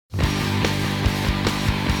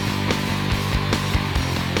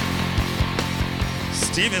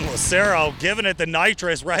Steven Lucero giving it the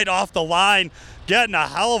nitrous right off the line, getting a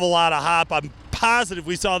hell of a lot of hop. I'm positive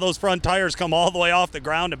we saw those front tires come all the way off the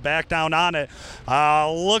ground and back down on it.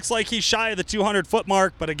 Looks like he's shy of the 200-foot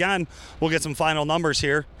mark, but again, we'll get some final numbers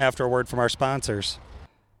here after a word from our sponsors.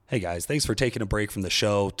 Hey guys, thanks for taking a break from the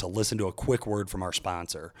show to listen to a quick word from our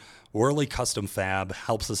sponsor. Worley Custom Fab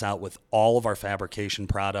helps us out with all of our fabrication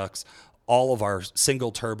products, all of our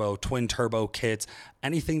single turbo, twin turbo kits,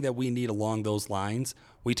 anything that we need along those lines.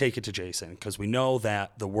 We take it to Jason because we know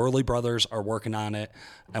that the Worley brothers are working on it,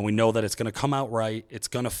 and we know that it's going to come out right, it's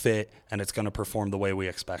going to fit, and it's going to perform the way we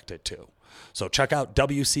expect it to. So check out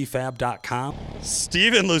WCFab.com.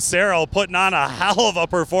 Steven Lucero putting on a hell of a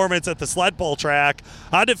performance at the sled pull track.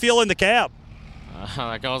 How'd it feel in the cab?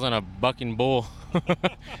 Like I was on a bucking bull,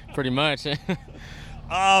 pretty much.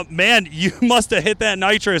 Man, you must have hit that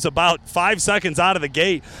nitrous about 5 seconds out of the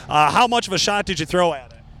gate. How much of a shot did you throw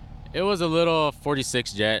at it? It was a little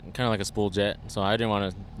 46 jet, kind of like a spool jet, so I didn't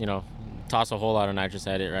want to, toss a whole lot of nitrous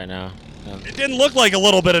at it right now. It didn't look like a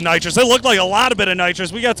little bit of nitrous. It looked like a lot of bit of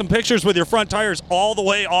nitrous. We got some pictures with your front tires all the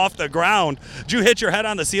way off the ground. Did you hit your head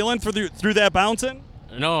on the ceiling through that bouncing?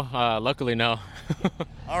 No, luckily no.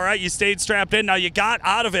 All right, you stayed strapped in. Now, you got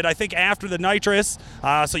out of it, I think, after the nitrous.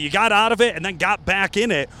 So you got out of it and then got back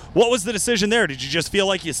in it. What was the decision there? Did you just feel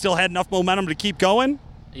like you still had enough momentum to keep going?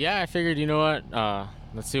 Yeah, I figured, you know what,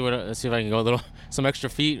 let's see if I can go some extra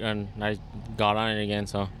feet, and I got on it again,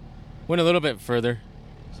 so went a little bit further.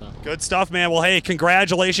 So. Good stuff, man. Well, hey,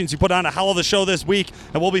 congratulations. You put on a hell of a show this week,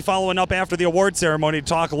 and we'll be following up after the award ceremony to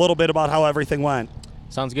talk a little bit about how everything went.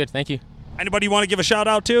 Sounds good. Thank you. Anybody you want to give a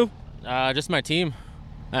shout-out to? Just my team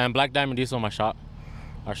and Black Diamond Diesel, our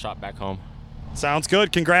shop back home. Sounds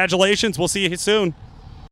good. Congratulations. We'll see you soon.